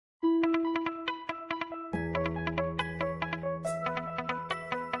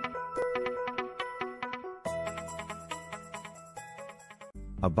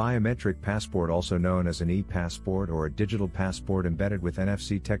A biometric passport, also known as an e-passport or a digital passport embedded with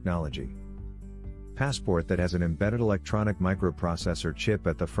NFC technology. Passport that has an embedded electronic microprocessor chip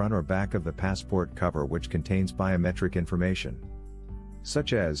at the front or back of the passport cover which contains biometric information,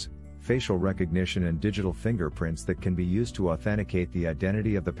 such as facial recognition and digital fingerprints that can be used to authenticate the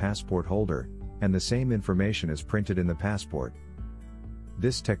identity of the passport holder, and the same information is printed in the passport.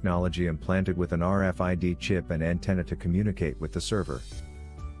 This technology implanted with an RFID chip and antenna to communicate with the server.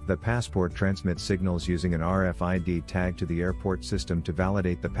 The passport transmits signals using an RFID tag to the airport system to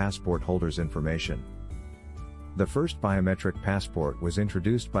validate the passport holder's information. The first biometric passport was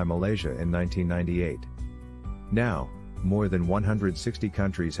introduced by Malaysia in 1998. Now, more than 160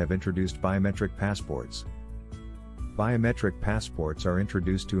 countries have introduced biometric passports. Biometric passports are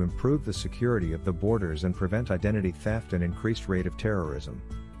introduced to improve the security of the borders and prevent identity theft and increased rate of terrorism.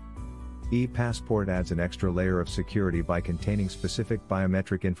 E-passport adds an extra layer of security by containing specific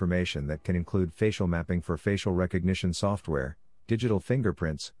biometric information that can include facial mapping for facial recognition software, digital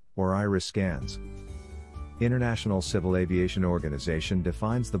fingerprints, or iris scans. International Civil Aviation Organization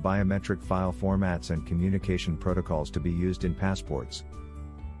defines the biometric file formats and communication protocols to be used in passports.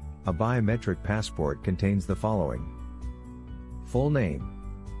 A biometric passport contains the following: full name,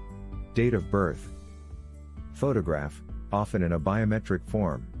 date of birth, photograph, often in a biometric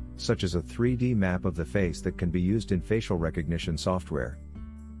form, such as a 3D map of the face that can be used in facial recognition software,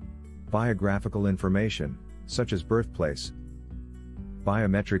 biographical information, such as birthplace,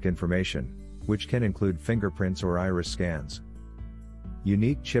 biometric information, which can include fingerprints or iris scans,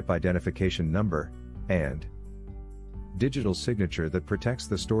 unique chip identification number, and digital signature that protects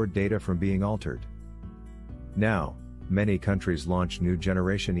the stored data from being altered. Now, many countries launch new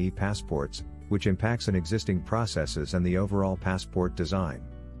generation e-passports, which impacts on existing processes and the overall passport design.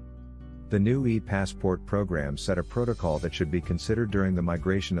 The new e-passport program set a protocol that should be considered during the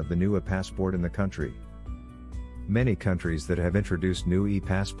migration of the new e-passport in the country. Many countries that have introduced new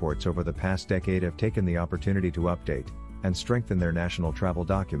e-passports over the past decade have taken the opportunity to update and strengthen their national travel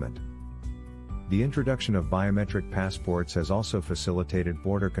document. The introduction of biometric passports has also facilitated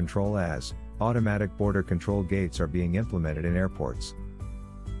border control, as automatic border control gates are being implemented in airports.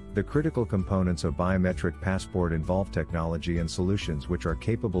 The critical components of biometric passport involve technology and solutions which are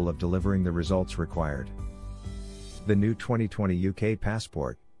capable of delivering the results required. The new 2020 UK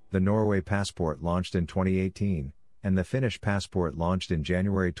passport, the Norway passport launched in 2018, and the Finnish passport launched in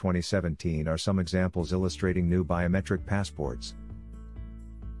January 2017 are some examples illustrating new biometric passports.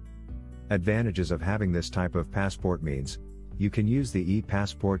 Advantages of having this type of passport means, you can use the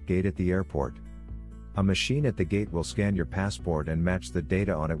e-passport gate at the airport. A machine at the gate will scan your passport and match the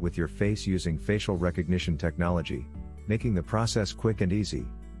data on it with your face using facial recognition technology, making the process quick and easy.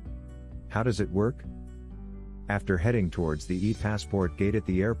 How does it work? After heading towards the e-passport gate at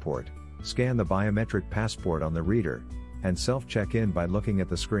the airport, scan the biometric passport on the reader, and self-check in by looking at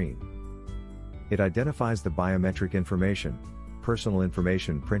the screen. It identifies the biometric information, personal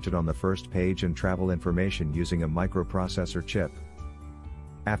information printed on the first page and travel information using a microprocessor chip.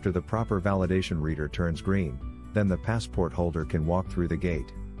 After the proper validation reader turns green, then the passport holder can walk through the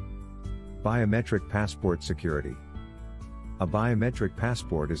gate. Biometric passport security. A biometric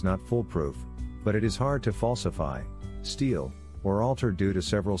passport is not foolproof, but it is hard to falsify, steal, or alter due to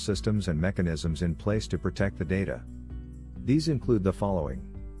several systems and mechanisms in place to protect the data. These include the following: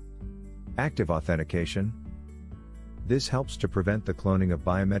 active authentication. This helps to prevent the cloning of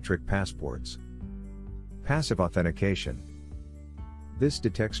biometric passports. Passive authentication. This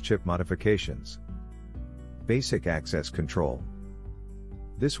detects chip modifications. Basic access control.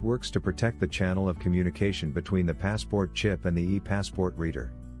 This works to protect the channel of communication between the passport chip and the e-passport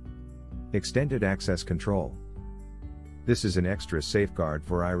reader. Extended access control. This is an extra safeguard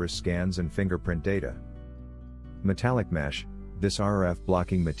for iris scans and fingerprint data. Metallic mesh. This RF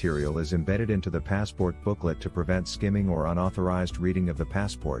blocking material is embedded into the passport booklet to prevent skimming or unauthorized reading of the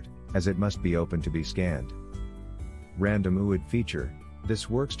passport, as it must be open to be scanned. Random UID feature.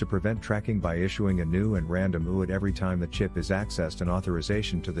 This works to prevent tracking by issuing a new and random UID every time the chip is accessed and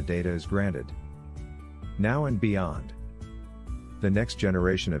authorization to the data is granted. Now and beyond. The next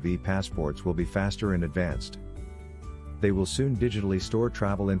generation of e-passports will be faster and advanced. They will soon digitally store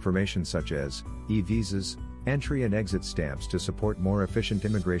travel information such as e-visas, entry and exit stamps to support more efficient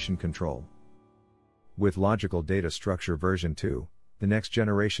immigration control. With Logical Data Structure version 2, the next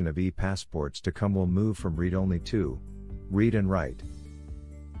generation of e-passports to come will move from read-only to read and write.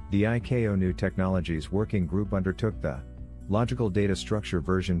 The ICAO New Technologies Working Group undertook the Logical Data Structure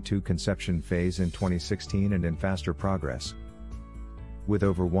version 2 conception phase in 2016 and in faster progress. With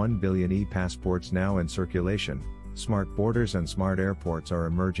over 1 billion e-passports now in circulation, Smart borders and smart airports are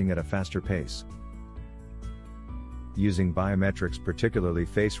emerging at a faster pace. Using biometrics, particularly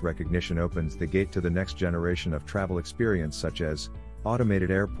face recognition, opens the gate to the next generation of travel experience, such as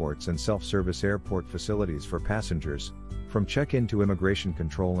automated airports and self-service airport facilities for passengers, from check-in to immigration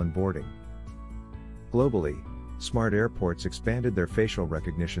control and boarding. Globally, smart airports expanded their facial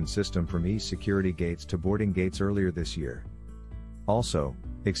recognition system from e-security gates to boarding gates earlier this year. Also,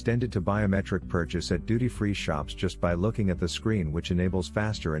 extended to biometric purchase at duty-free shops just by looking at the screen, which enables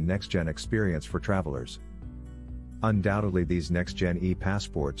faster and next-gen experience for travelers. Undoubtedly, these next-gen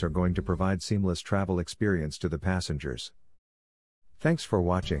e-passports are going to provide seamless travel experience to the passengers. Thanks for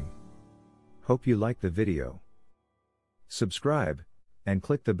watching. Hope you liked the video. Subscribe, and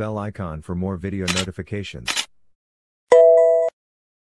click the bell icon for more video notifications.